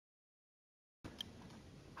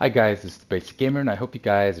Hi guys, this is the Basic Gamer and I hope you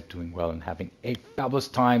guys are doing well and having a fabulous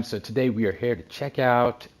time. So today we are here to check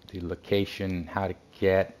out the location, how to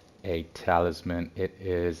get a talisman. It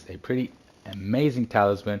is a pretty amazing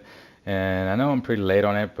talisman and I know I'm pretty late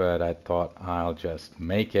on it, but I thought I'll just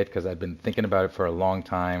make it because I've been thinking about it for a long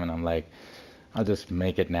time and I'm like, I'll just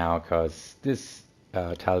make it now because this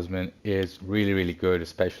talisman is really good,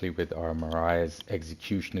 especially with our Mariah's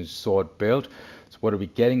Executioner's Sword build. So what are we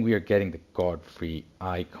getting? We are getting the Godfrey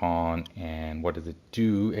Icon, and what does it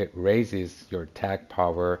do? It raises your attack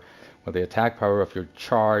power, well, the attack power of your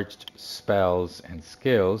charged spells and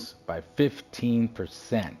skills by 15%.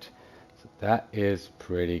 So that is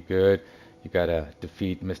pretty good. You gotta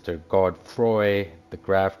defeat Mr. Godfrey the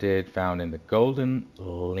Grafted, found in the Golden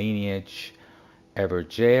Lineage Ever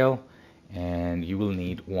Jail, and you will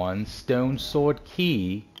need one stone sword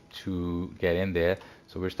key to get in there.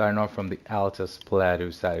 So we're starting off from the Altus Plateau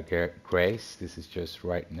side of Grace. This is just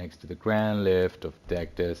right next to the Grand Lift of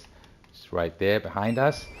Dectus. It's right there behind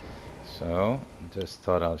us. So just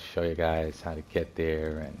thought I'll show you guys how to get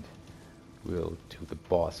there, and we'll do the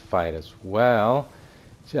boss fight as well.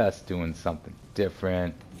 Just doing something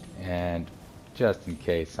different, and just in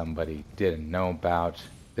case somebody didn't know about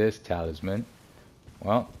this talisman,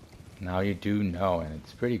 well, now you do know, and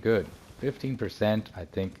it's pretty good. 15% I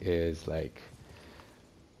think is like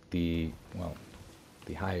the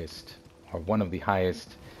highest, or one of the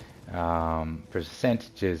highest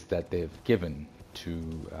percentages that they've given to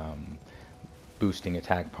boosting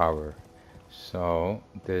attack power. So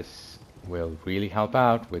this will really help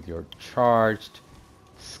out with your charged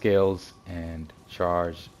skills and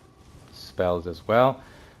charged spells as well.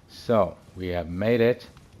 So we have made it.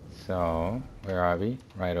 So where are we?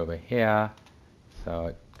 Right over here. So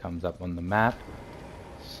it comes up on the map.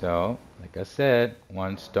 So like I said,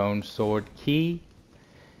 one stone sword key,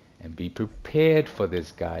 and be prepared for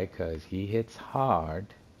this guy because he hits hard.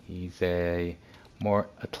 He's a more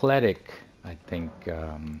athletic, I think,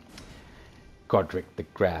 Godric the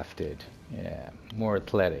Grafted. Yeah, more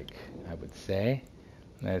athletic, I would say.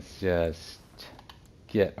 Let's just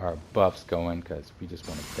get our buffs going because we just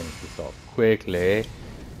want to finish this off quickly.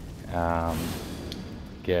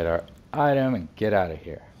 Get our item and get out of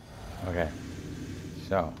here. Okay,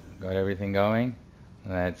 so got everything going.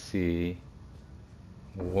 Let's see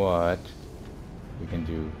what we can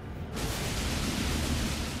do.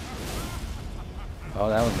 Oh,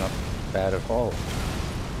 that was not bad at all.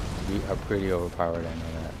 We are pretty overpowered, I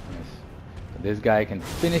know that. Yes. But this guy can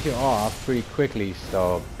finish you off pretty quickly,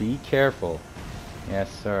 so be careful. Yes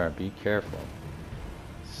sir, be careful.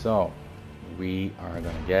 So we are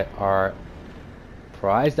gonna get our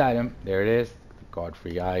prized item. There it is, the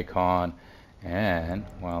Godfrey Icon. And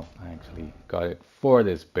well, I actually got it for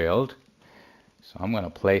this build, so I'm gonna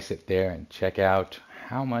place it there and check out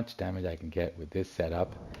how much damage I can get with this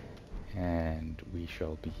setup, and we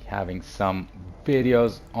shall be having some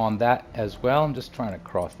videos on that as well. I'm just trying to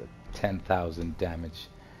cross the 10,000 damage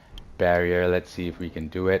barrier. Let's see if we can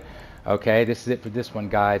do it. Okay, this is it for this one,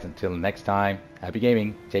 guys. Until next time, happy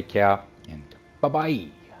gaming, take care, and bye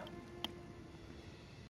bye.